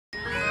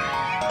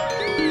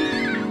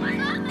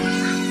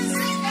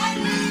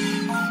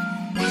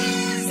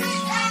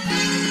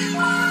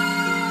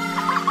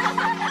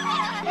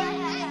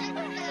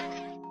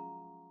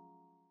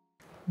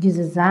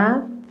Juices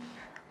up,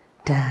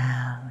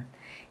 down.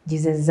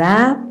 Juices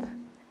up,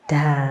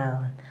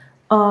 down.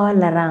 All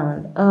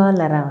around,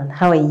 all around.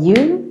 How are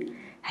you?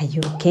 Are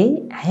you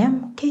okay? I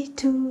am okay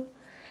too.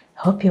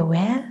 Hope you're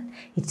well.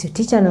 It's your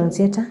teacher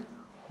Anauncieta.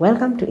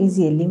 Welcome to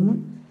Easy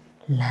Elimu,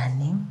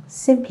 Learning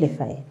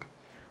Simplified.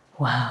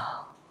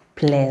 Wow,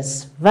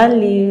 place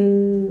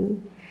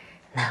value.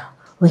 Now,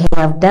 we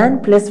have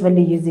done place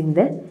value using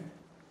the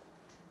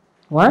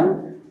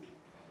one.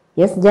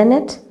 Yes,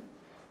 Janet?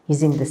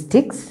 Using the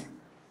sticks,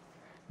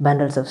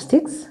 bundles of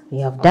sticks. We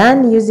have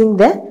done using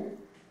the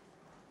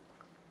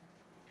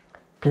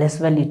place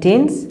value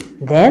tens,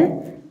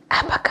 then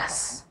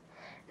abacus.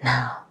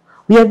 Now,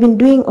 we have been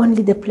doing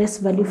only the place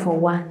value for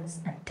ones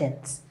and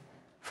tens.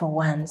 For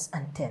ones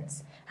and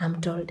tens.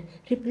 I'm told,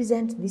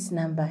 represent this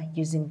number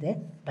using the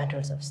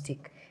bundles of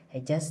stick. I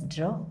just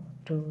draw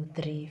 2,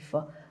 3,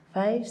 4,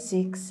 5,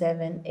 6,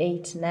 7,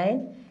 8,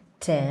 9,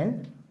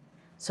 10.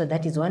 So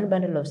that is one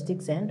bundle of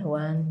sticks and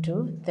 1,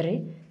 2,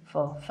 3,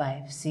 4,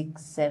 5,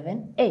 6,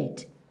 7,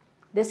 8.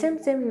 The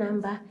same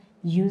number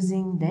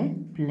using the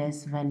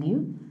place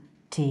value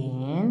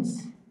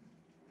tens.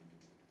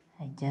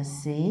 I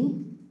just say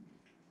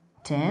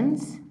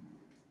tens,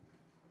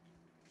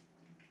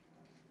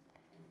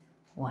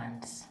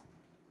 ones.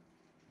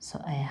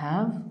 So I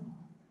have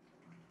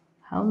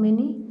how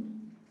many?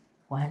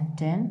 1,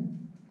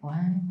 10,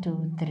 1,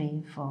 2,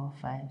 3, 4,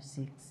 5,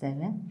 6,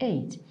 7,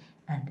 8.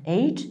 And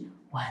 8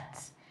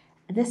 ones.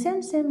 The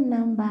same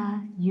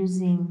number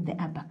using the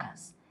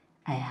abacus.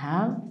 I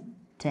have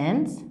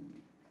tens,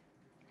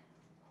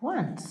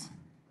 ones.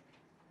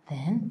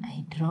 Then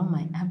I draw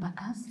my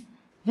abacus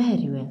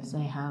very well. So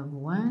I have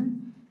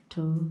 1,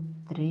 2,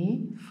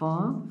 3,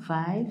 4,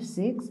 5,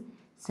 6,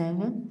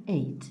 7, 8,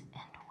 and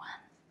 1.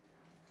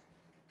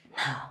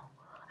 Now,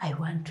 I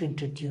want to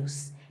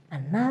introduce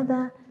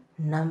another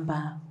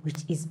number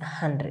which is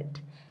 100.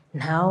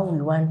 Now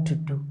we want to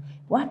do,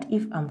 what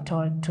if I'm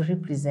told to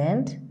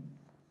represent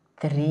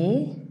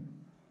 3,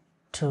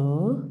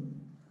 2,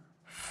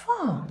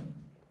 4?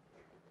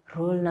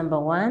 Rule number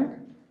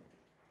 1.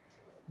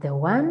 The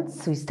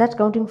ones, we start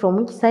counting from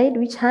which side,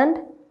 which hand?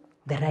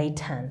 The right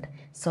hand.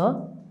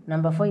 So,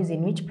 number 4 is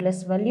in which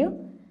place value?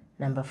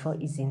 Number 4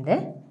 is in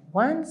the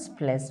ones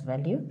place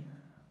value,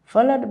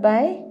 followed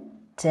by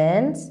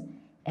tens,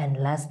 and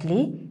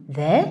lastly,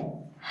 the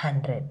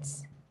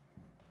hundreds.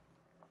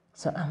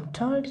 So, I'm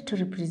told to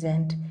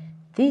represent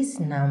this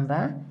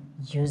number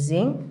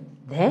using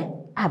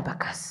the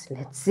abacus.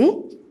 Let's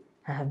see.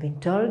 I have been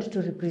told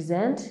to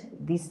represent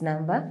this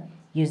number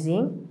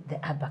using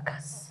the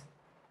abacus.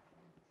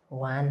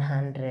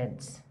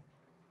 100s.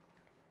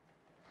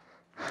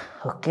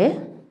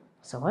 Okay,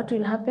 so what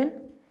will happen?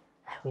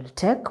 I will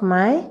take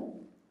my,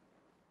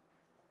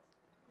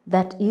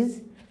 that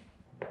is,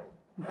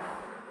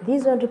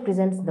 this one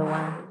represents the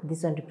 1,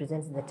 this one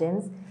represents the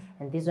tens,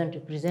 and this one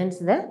represents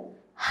the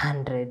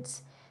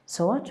hundreds.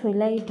 So what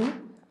will I do?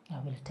 I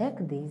will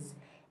take this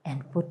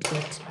and put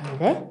it on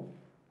the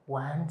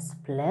ones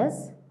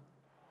place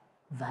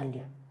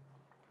value.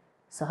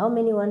 So how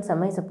many ones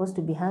am I supposed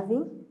to be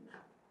having?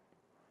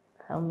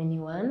 How many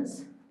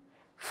ones?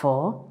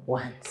 4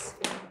 ones.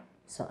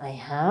 So I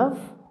have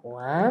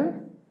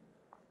 1,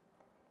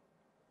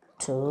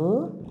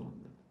 2,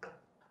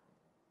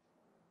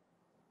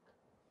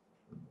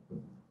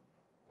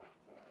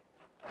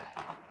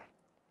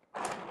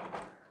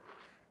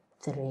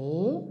 3,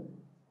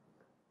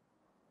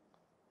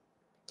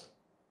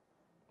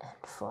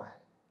 and 4.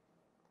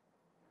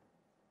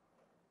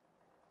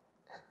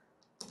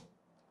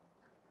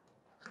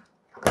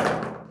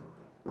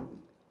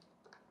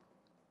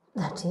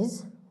 That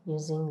is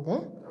using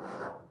the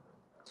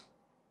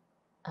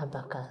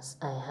abacus.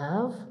 I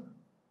have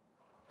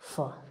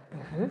 4.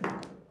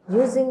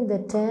 Using the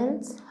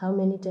tens, how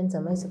many tens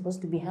am I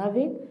supposed to be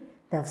having?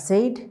 They have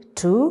said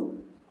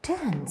 2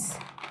 tens.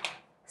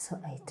 So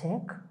I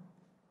take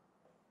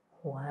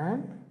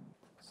 1.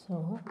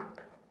 So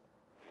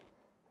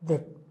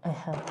I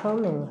have how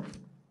many?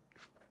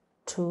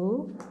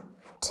 2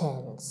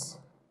 tens.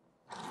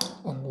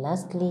 And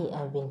lastly,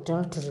 I've been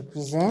told to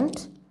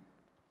represent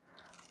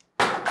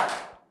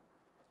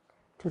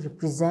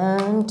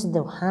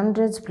the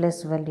hundreds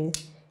place value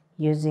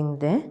using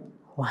the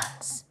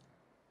ones.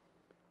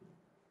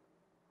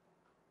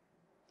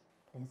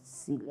 Let's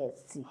see.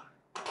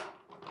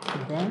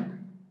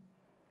 Then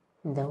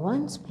the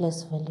ones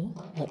place value,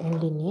 I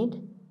only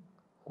need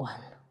 1.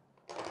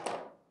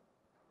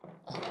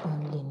 I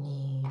only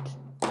need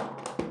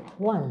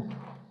 1.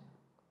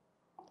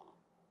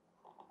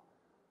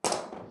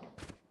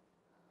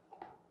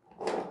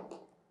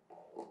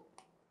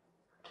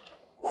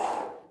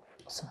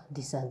 So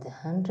these are the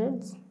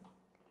hundreds,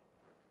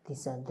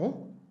 these are the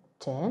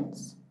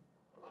tens,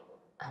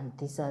 and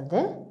these are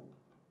the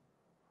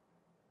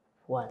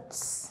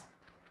ones.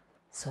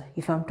 So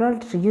if I'm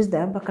told to use the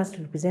abacus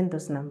to represent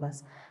those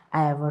numbers,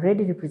 I have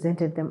already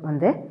represented them on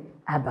the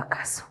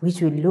abacus,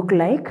 which will look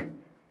like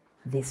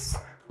this.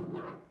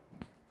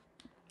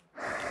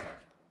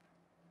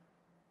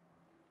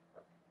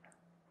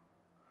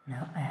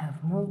 Now I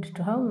have moved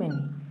to how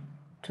many?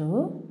 To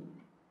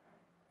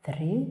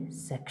 3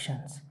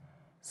 sections.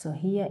 So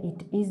here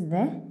it is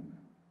the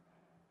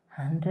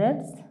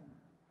hundreds,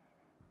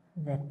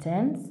 the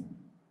tens,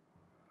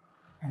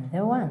 and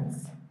the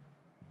ones.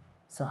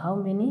 So how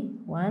many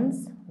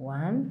ones?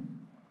 1,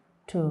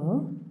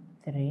 2,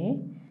 3,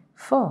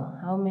 4.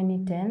 How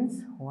many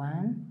tens?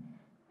 1,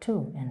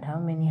 2. And how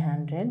many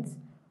hundreds?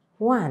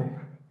 1.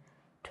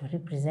 To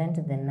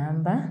represent the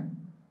number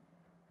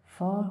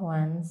 4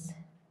 ones,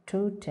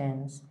 2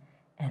 tens,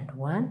 and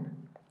 1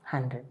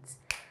 hundreds.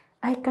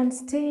 I can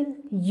still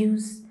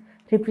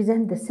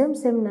represent the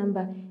same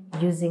number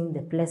using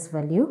the place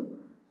value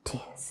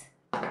tens.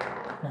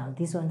 Now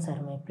these ones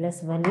are my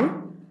place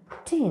value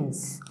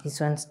tens. These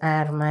ones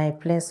are my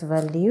place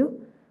value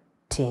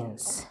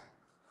tens.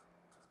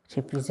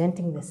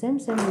 Representing the same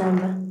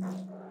number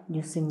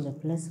using the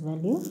place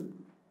value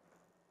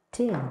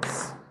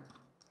tens.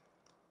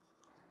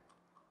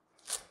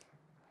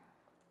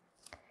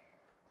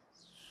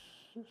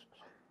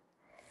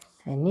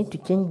 I need to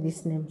change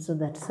this name so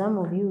that some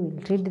of you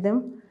will read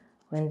them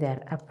when they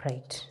are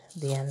upright.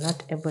 They are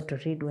not able to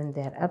read when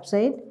they are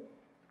upside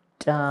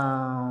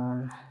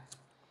down.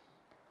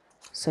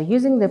 So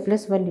using the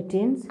place value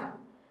tens,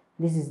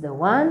 this is the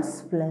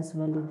ones place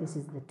value, this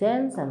is the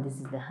tens, and this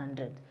is the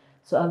hundred.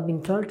 So I've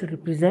been told to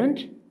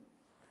represent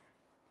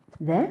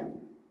the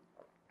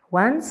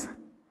ones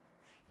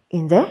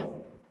in the,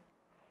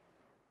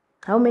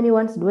 how many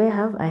ones do I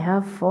have? I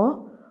have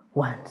 4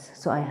 ones.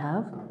 So I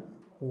have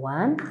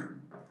 1,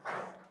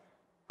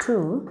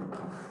 2,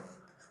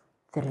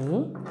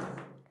 3,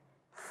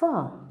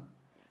 4.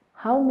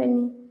 How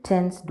many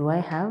tens do I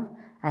have?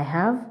 I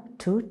have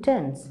 2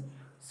 tens.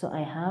 So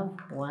I have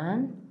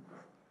 1,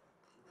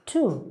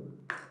 2.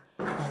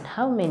 And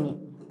how many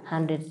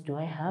hundreds do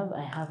I have?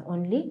 I have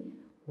only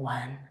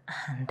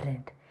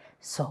 100.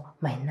 So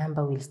my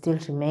number will still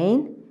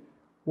remain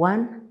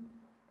 1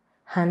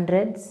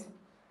 hundreds,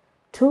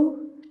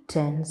 2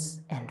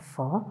 tens, and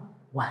 4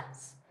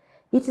 ones.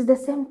 It is the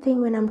same thing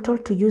when I'm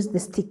told to use the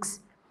sticks.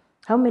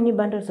 How many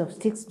bundles of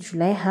sticks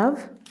should I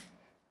have?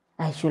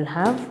 I should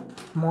have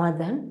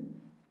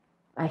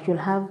I should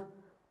have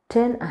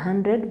 10,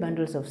 100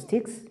 bundles of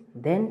sticks,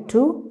 then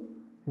 2,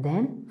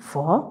 then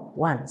 4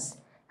 ones.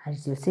 And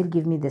it will still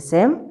give me the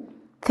same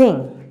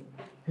thing.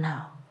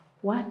 Now,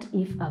 what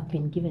if I've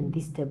been given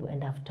this table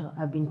and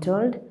I've been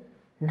told,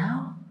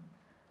 now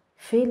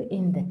fill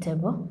in the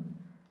table,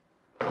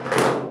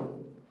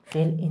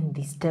 fill in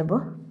this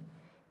table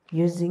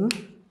using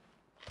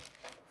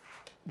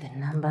the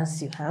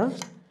numbers you have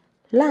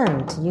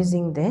learned,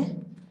 using the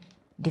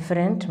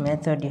different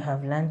method you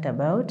have learned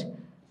about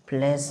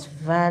place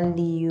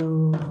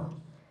value.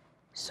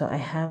 So I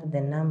have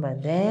the number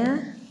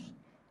there.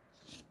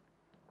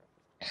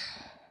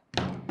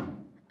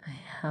 I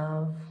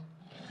have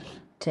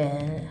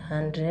 10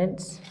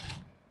 hundreds.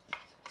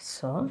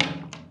 So,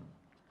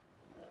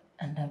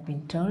 and I've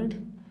been told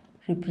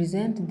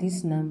represent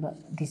this number.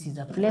 This is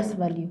a place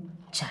value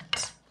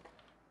chart.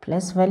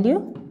 Place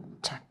value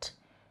chart.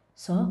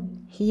 So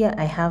here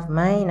I have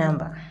my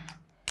number.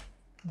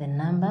 The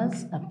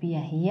numbers appear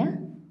here.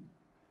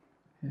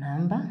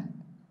 Number.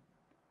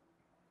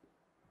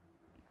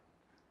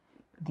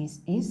 This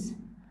is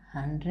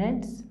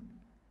hundreds.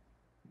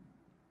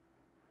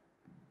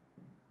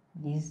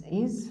 This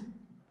is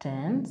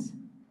tens.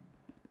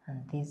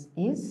 And this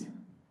is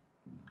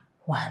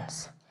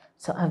ones.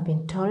 So I've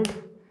been told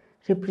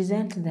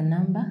represent the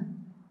number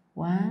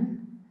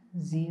 1,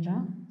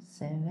 0,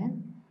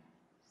 7,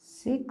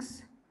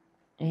 6,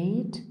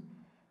 8,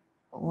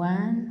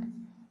 1,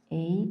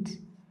 8,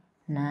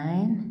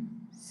 9,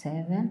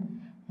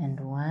 7, and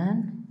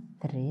 1,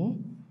 3,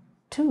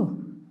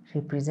 2.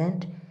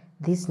 Represent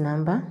this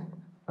number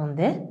on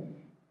the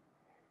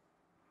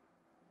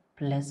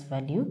place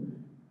value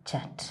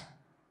chart.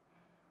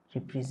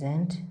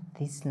 Represent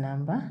this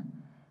number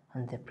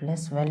on the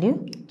place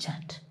value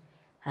chart.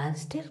 I'll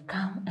still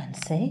come and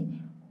say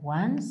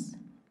ones.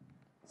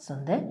 So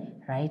on the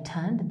right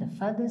hand, the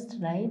farthest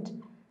right,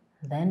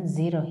 then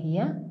 0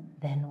 here,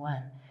 then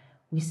 1.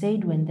 We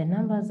said when the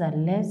numbers are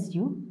less,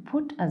 you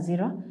put a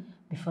 0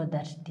 before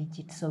that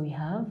digit. So we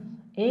have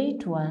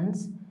 8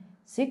 ones,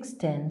 6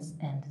 tens,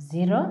 and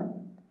 0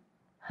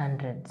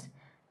 hundreds.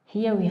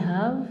 Here we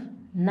have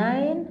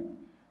 9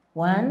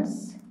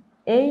 ones,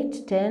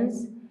 8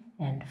 tens,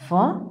 and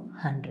 4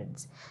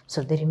 hundreds.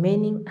 So the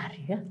remaining are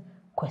your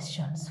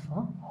questions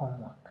for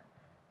homework.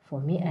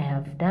 For me, I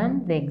have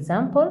done the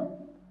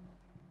example.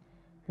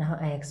 Now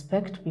I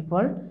expect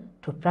people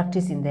to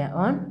practice in their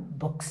own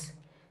books.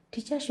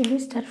 Teacher, should we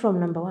start from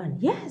number 1?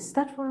 Yes,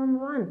 start from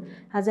number 1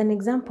 as an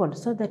example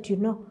so that you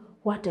know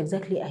what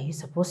exactly are you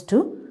supposed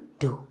to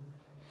do.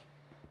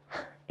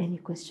 Any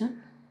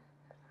question?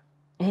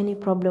 Any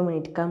problem when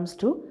it comes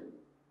to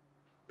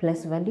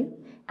place value?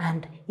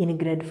 And in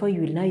grade 4,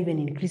 you will now even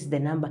increase the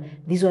number.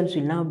 These ones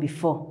will now be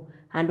 4.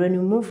 And when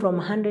you move from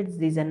hundreds,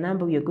 there's a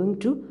number we are going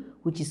to,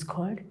 which is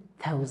called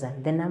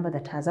 1,000. The number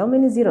that has how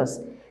many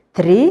zeros?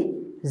 3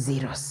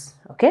 zeros.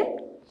 Okay?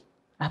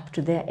 Up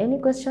to there, any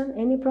question,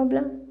 any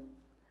problem?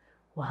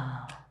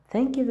 Wow,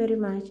 thank you very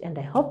much, and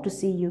I hope to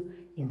see you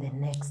in the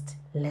next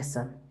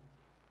lesson.